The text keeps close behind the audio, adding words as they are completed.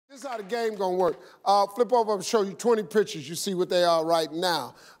This is how the game gonna work. Flip over and show you 20 pictures. You see what they are right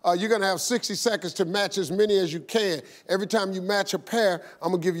now. You're gonna have 60 seconds to match as many as you can. Every time you match a pair,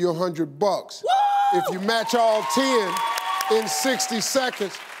 I'm gonna give you $100. Woo! If you match all 10 in 60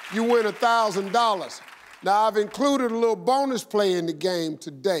 seconds, you win $1,000. Now, I've included a little bonus play in the game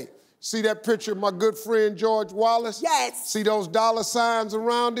today. See that picture of my good friend George Wallace? Yes. See those dollar signs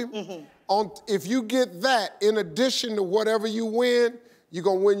around him? Mm-hmm. If you get that, in addition to whatever you win, you're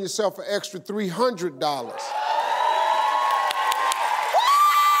gonna win yourself an extra $300.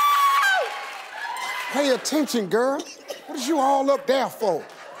 Pay attention, girl. What is you all up there for?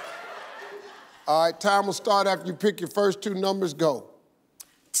 All right, time will start after you pick your first two numbers. Go.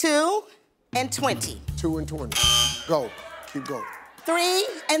 2 and 20. 2 and 20. Go. Keep going. 3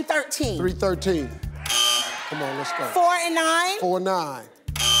 and 13. 3, 13. Come on, let's go. 4 and 9. 4, 9.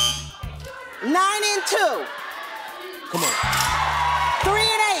 9 and 2. Come on. 3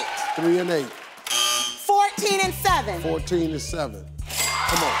 and 8. 3 and 8. 14 and 7. 14 and 7.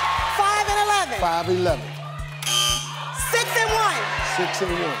 Come on. 5 and 11. 5, 11. 6 and 1. 6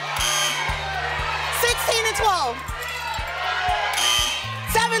 and 1. 16 and 12.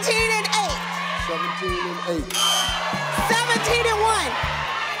 17 and 8. 17 and 8. 17 and 1.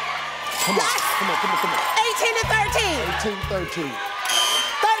 Come on, yes. Come on. 18 and 13. 18, 13.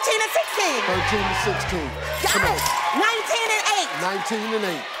 13 and 16. 13 and 16. Come on. 19 and 8. 19 and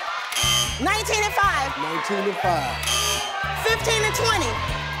 8. 19 and 5. 19 and 5. 15 and 20.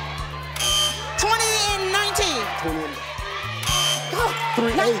 20 and 19. 20 and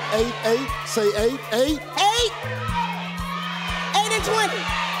 3, 8, 8, 8. Say 8, 8. 8. 8 and 20.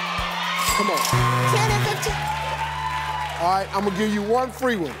 Come on. 10 and 15. All right, I'm gonna give you one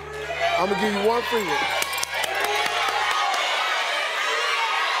free one.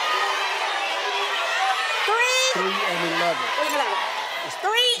 3 and 11. 3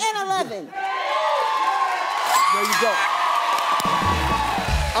 and 11. There you go.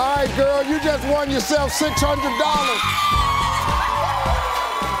 All right, girl, you just won yourself $600.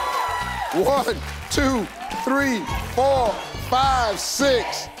 1, 2, 3, 4, 5,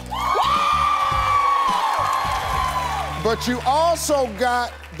 6. But you also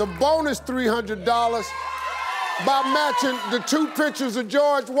got the bonus $300 by matching the 2 pictures of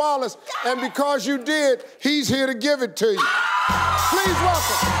George Wallace. And because you did, he's here to give it to you. Please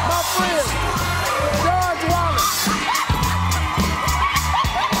welcome my friend, George Wallace.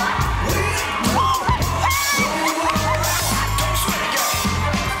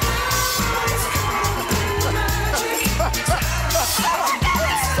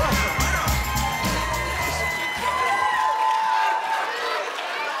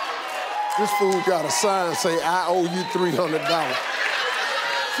 This fool got a sign say, I owe you $300.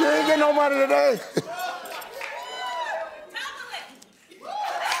 She ain't getting no money today.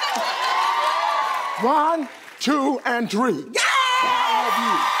 1, 2, and 3. Yeah! I love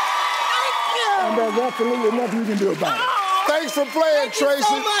you. Thank you. And there's absolutely nothing you can do about it. Thanks for playing, Thank Tracy. you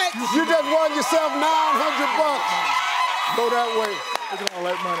so much. You just won yourself $900. Go that way. Look at all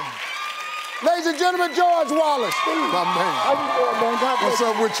that money. Ladies and gentlemen, George Wallace. My man. How you doing, man? God bless What's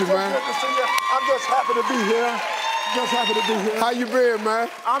up with you, man? Good to see you. I'm just happy to be here. Just happy to be here. How you been, man?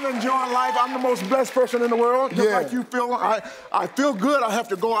 I'm enjoying life. I'm the most blessed person in the world. Just like you feel. I feel good. I have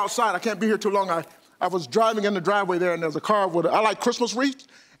to go outside. I can't be here too long. I was driving in the driveway there, and there's a car with I like Christmas wreaths,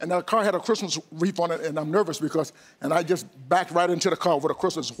 and that car had a Christmas wreath on it, and I'm nervous and I just backed right into the car with a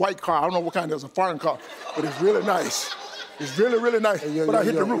Christmas white car. I don't know what kind. It's a foreign car, but it's really nice. It's really, really nice. Hey, but I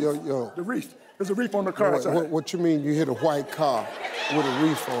hit the roof. The wreath. There's a wreath on the car. What you mean you hit a white car with a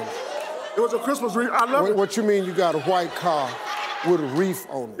wreath on it? It was a Christmas wreath. I love it. What you mean you got a white car with a wreath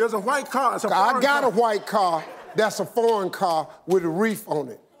on it? There's a white car. It's a I foreign got car. a white car. That's a foreign car with a wreath on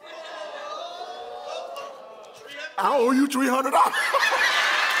it. I owe you $300.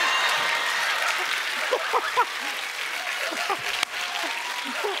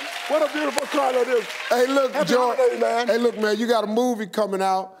 What a beautiful car that is. Hey, look, Happy George. holiday, man. Hey, look, man, you got a movie coming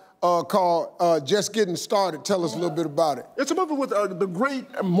out called Just Getting Started. Tell us a little bit about it. It's a movie with the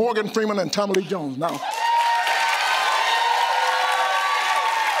great Morgan Freeman and Tommy Lee Jones. Now,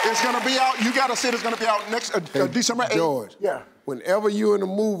 it's going to be out. You got to see it. It's going to be out next December 8th. George. Yeah. Whenever you're in a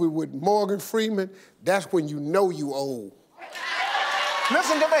movie with Morgan Freeman, that's when you know you old.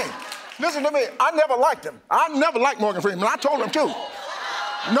 Listen to me. Listen to me. I never liked him. I never liked Morgan Freeman. I told him too.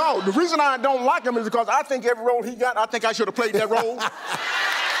 No, the reason I don't like him is because I think every role he got, I think I should have played that role.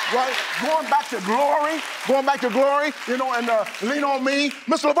 Right? Going back to glory, you know, and Lean on Me.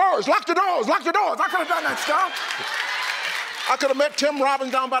 Mr. LaVarge, lock your doors. I could have done that stuff. I could have met Tim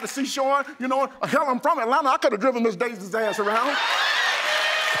Robbins down by the seashore. You know, hell, I'm from Atlanta. I could have driven Miss Daisy's ass around.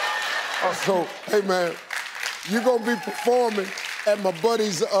 So, hey, man, you're going to be performing at my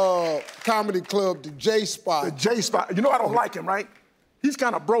buddy's comedy club, the J Spot. The J Spot. You know I don't like him, right? He's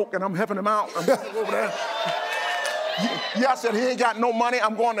kind of broke, and I'm helping him out. I'm going over there. Yeah, I said he ain't got no money.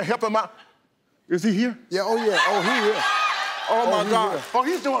 I'm going to help him out. Is he here? Yeah, oh, yeah. Oh, he here. Oh, my God. Here. Oh,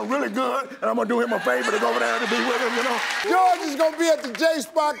 he's doing really good, and I'm going to do him a favor to go over there to be with him, you know. George is going to be at the J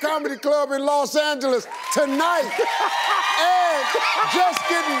Spot Comedy Club in Los Angeles tonight. And just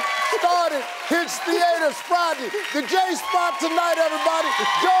getting started, hits theaters Friday. The J Spot tonight, everybody.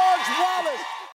 George Wallace.